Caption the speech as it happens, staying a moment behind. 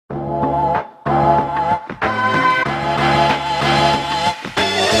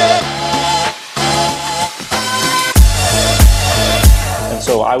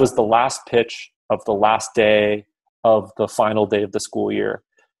was the last pitch of the last day of the final day of the school year.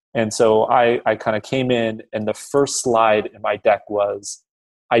 And so I kind of came in, and the first slide in my deck was,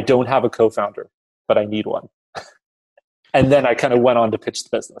 I don't have a co-founder, but I need one. And then I kind of went on to pitch the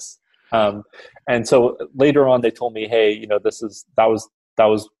business. And so later on, they told me, hey, you know, that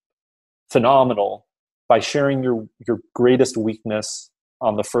was phenomenal. By sharing your greatest weakness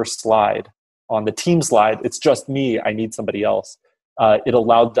on the first slide, on the team slide, it's just me, I need somebody else. It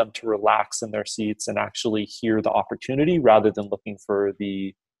allowed them to relax in their seats and actually hear the opportunity rather than looking for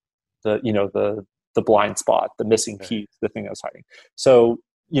the blind spot, the missing piece, the thing I was hiding. So,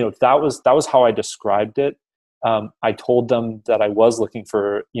 you know, that was how I described it. I told them that I was looking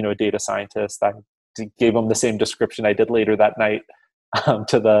for, you know, a data scientist. I gave them the same description I did later that night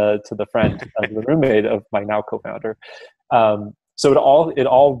to the friend of the roommate of my now co-founder. So it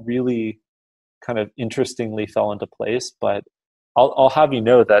all really kind of interestingly fell into place. But I'll have you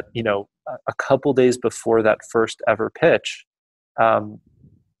know that, you know, a couple days before that first ever pitch,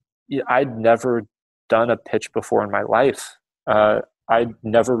 I'd never done a pitch before in my life. I'd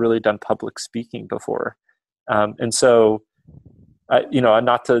never really done public speaking before. And so, you know,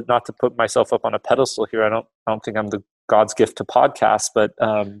 not to put myself up on a pedestal here, I don't think I'm the God's gift to podcasts, but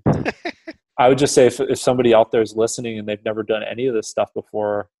I would just say if somebody out there is listening and they've never done any of this stuff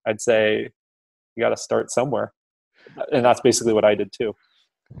before, I'd say you got to start somewhere. And that's basically what I did too.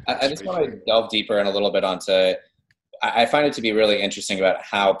 I just want to delve deeper in a little bit onto, I find it to be really interesting about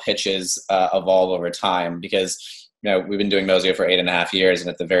how pitches evolve over time, because, you know, we've been doing Mozio for 8.5 years. And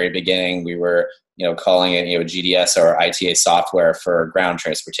at the very beginning, we were, you know, calling it, you know, GDS or ITA software for ground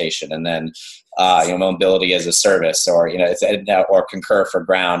transportation. And then, you know, mobility as a service, or, you know, or Concur for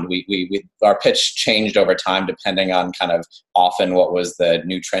ground. We our pitch changed over time depending on kind of often what was the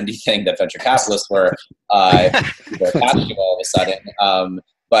new trendy thing that venture capitalists were attaching all of a sudden.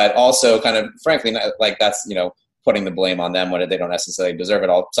 But also kind of, frankly, like that's, you know, putting the blame on them when they don't necessarily deserve it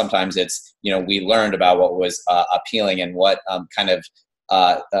all. Sometimes it's, you know, we learned about what was appealing and what kind of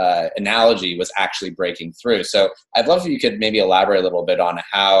analogy was actually breaking through. So I'd love if you could maybe elaborate a little bit on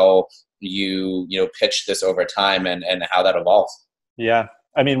how you know, pitched this over time and how that evolves. Yeah.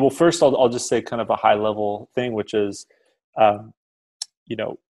 I mean, well, first I'll just say kind of a high level thing, which is, you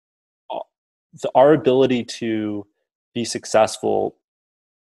know, our ability to be successful,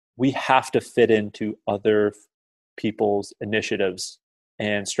 we have to fit into other people's initiatives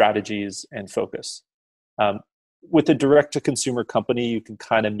and strategies and focus. With a direct-to-consumer company, you can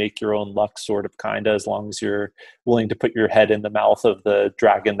kind of make your own luck, sort of, kind of, as long as you're willing to put your head in the mouth of the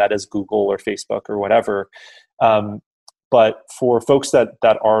dragon that is Google or Facebook or whatever. But for folks that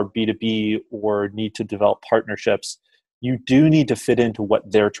are B2B or need to develop partnerships, you do need to fit into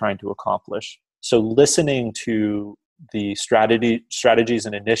what they're trying to accomplish. So listening to the strategies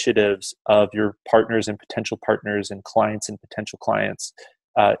and initiatives of your partners and potential partners and clients and potential clients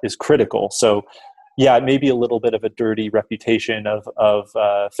is critical. So yeah, it may be a little bit of a dirty reputation of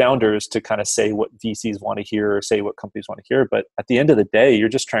founders to kind of say what VCs want to hear or say what companies want to hear. But at the end of the day, you're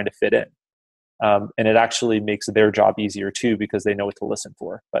just trying to fit in. And it actually makes their job easier too, because they know what to listen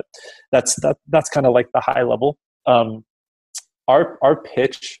for. But that's kind of like the high level. Our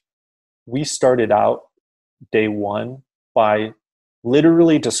pitch, we started out day one by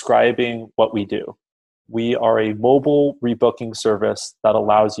literally describing what we do. We are a mobile rebooking service that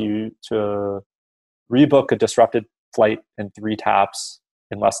allows you to rebook a disrupted flight in 3 taps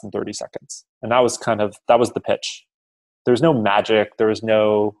in less than 30 seconds. And that was the pitch. There's no magic. There was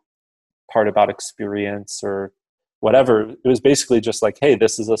no part about experience or whatever. It was basically just like, hey,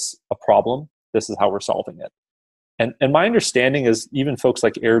 this is a problem. This is how we're solving it. And my understanding is even folks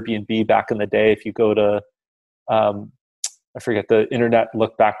like Airbnb back in the day, if you go to, I forget the Internet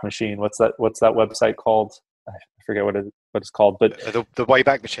Look Back Machine. What's that website called? I forget what it's called, but the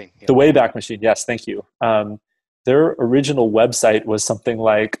Wayback Machine. Yeah. The Wayback Machine. Yes, thank you. Their original website was something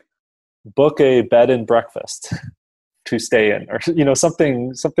like book a bed and breakfast to stay in, or, you know,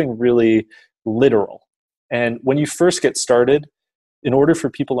 something really literal. And when you first get started, in order for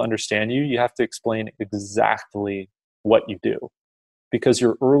people to understand you, you have to explain exactly what you do, because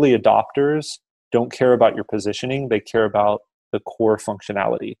your early adopters don't care about your positioning. They care about the core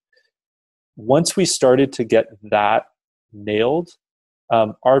functionality. Once we started to get that nailed,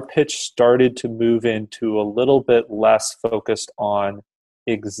 our pitch started to move into a little bit less focused on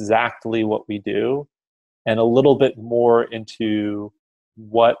exactly what we do and a little bit more into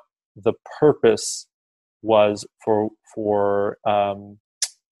what the purpose was for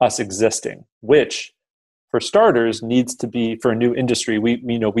us existing, which for starters needs to be, for a new industry,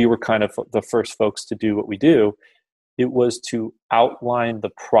 we were kind of the first folks to do what we do. It was to outline the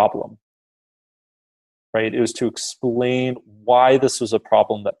problem, right? It was to explain why this was a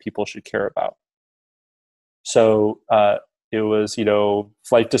problem that people should care about. So it was,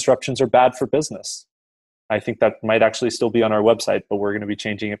 flight disruptions are bad for business. I think that might actually still be on our website, but we're going to be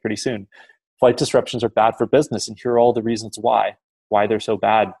changing it pretty soon. Flight disruptions are bad for business, and here are all the reasons why they're so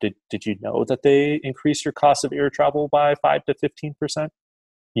bad. Did you know that they increase your cost of air travel by 5 to 15%?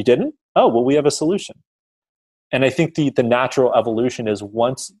 You didn't? Oh, well, we have a solution. And I think the natural evolution is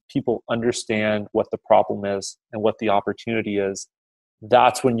once people understand what the problem is and what the opportunity is,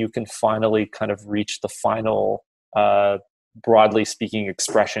 that's when you can finally kind of reach the final, broadly speaking,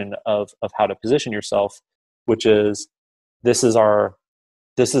 expression of how to position yourself, which is this is our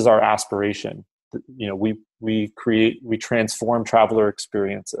aspiration. We transform traveler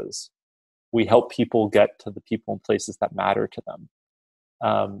experiences. We help people get to the people and places that matter to them.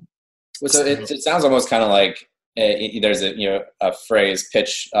 So it sounds almost kind of like there's a phrase,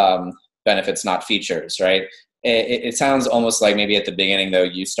 pitch benefits, not features, right? It sounds almost like maybe at the beginning, though,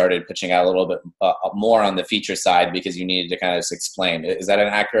 you started pitching out a little bit more on the feature side because you needed to kind of just explain. Is that an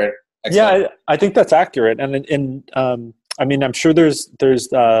accurate explanation? Yeah, I think that's accurate. And I mean, I'm sure there's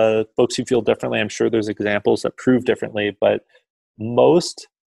folks who feel differently. I'm sure there's examples that prove differently, but most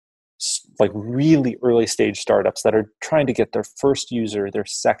like really early stage startups that are trying to get their first user, their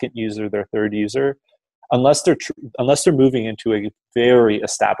second user, their third user, unless they're moving into a very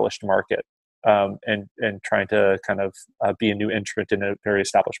established market and trying to kind of be a new entrant in a very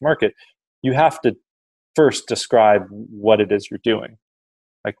established market, you have to first describe what it is you're doing.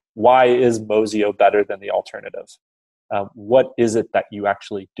 Like, why is Mozio better than the alternative? What is it that you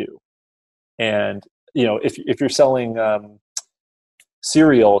actually do? And if you're selling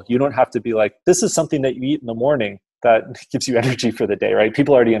cereal, you don't have to be like, this is something that you eat in the morning that gives you energy for the day, right?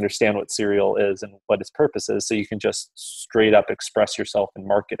 People already understand what cereal is and what its purpose is, so you can just straight up express yourself and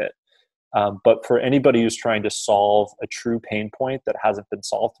market it. But for anybody who's trying to solve a true pain point that hasn't been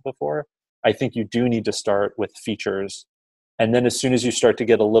solved before, I think you do need to start with features. And then as soon as you start to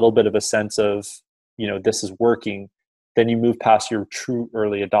get a little bit of a sense of, this is working, then you move past your true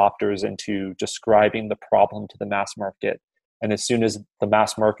early adopters into describing the problem to the mass market. And as soon as the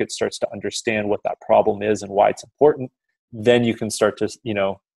mass market starts to understand what that problem is and why it's important, then you can start to,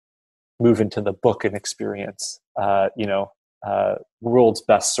 move into the book and experience, world's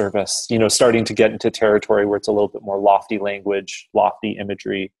best service, starting to get into territory where it's a little bit more lofty language, lofty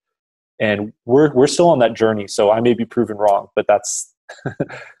imagery. And we're still on that journey. So I may be proven wrong, but that's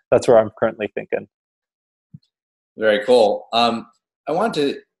where I'm currently thinking. Very cool. I want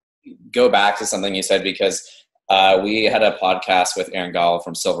to go back to something you said because we had a podcast with Aaron Gall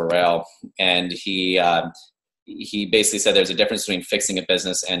from Silver Rail, and he basically said there's a difference between fixing a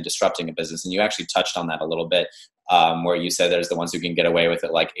business and disrupting a business. And you actually touched on that a little bit, where you said there's the ones who can get away with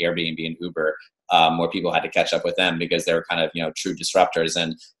it, like Airbnb and Uber, where people had to catch up with them because they were kind of, true disruptors.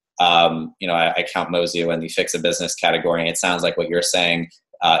 And, I count Mozio in the fix a business category. And it sounds like what you're saying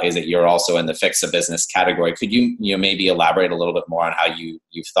is that you're also in the fix a business category. Could you, maybe elaborate a little bit more on how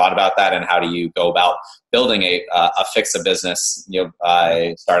you've thought about that, and how do you go about building a fix a business,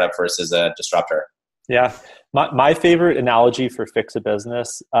 startup versus a disruptor? Yeah. My favorite analogy for fix a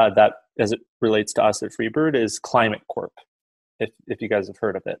business that as it relates to us at Freebird is Climate Corp, if you guys have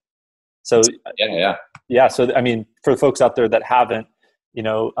heard of it. So yeah. So I mean, for the folks out there that haven't,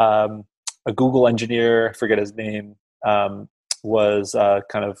 a Google engineer, I forget his name, was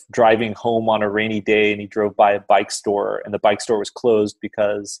kind of driving home on a rainy day, and he drove by a bike store, and the bike store was closed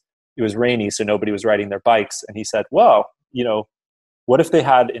because it was rainy, so nobody was riding their bikes. And he said, well, what if they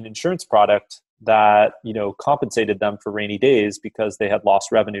had an insurance product that compensated them for rainy days because they had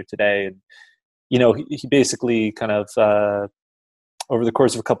lost revenue today? And he basically kind of over the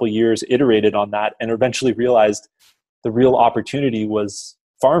course of a couple of years iterated on that, and eventually realized the real opportunity was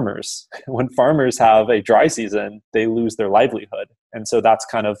farmers. When farmers have a dry season, they lose their livelihood. And so that's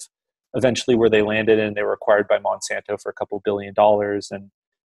kind of eventually where they landed, and they were acquired by Monsanto for a couple $2 billion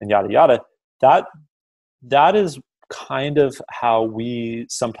and yada, yada. That is kind of how we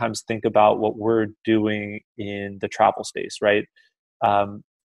sometimes think about what we're doing in the travel space, right?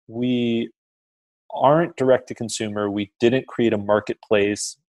 We aren't direct to consumer. We didn't create a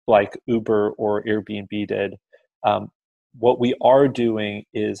marketplace like Uber or Airbnb did. What we are doing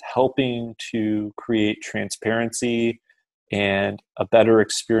is helping to create transparency and a better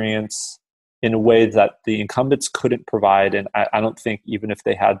experience in a way that the incumbents couldn't provide, and I don't think even if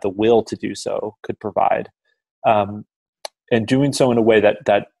they had the will to do so could provide. And doing so in a way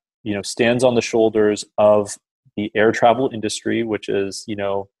that stands on the shoulders of the air travel industry, which is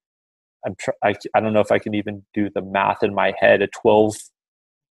I don't know if I can even do the math in my head, a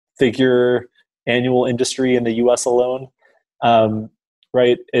 12-figure annual industry in the US alone.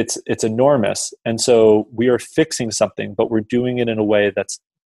 Right? It's enormous. And so we are fixing something, but we're doing it in a way that's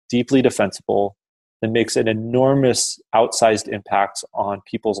deeply defensible, that makes an enormous outsized impact on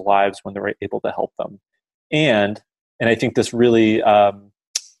people's lives when they're able to help them. And I think this really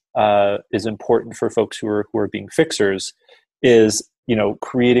is important for folks who are being fixers, is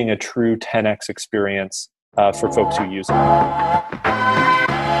creating a true 10x experience for folks who use it.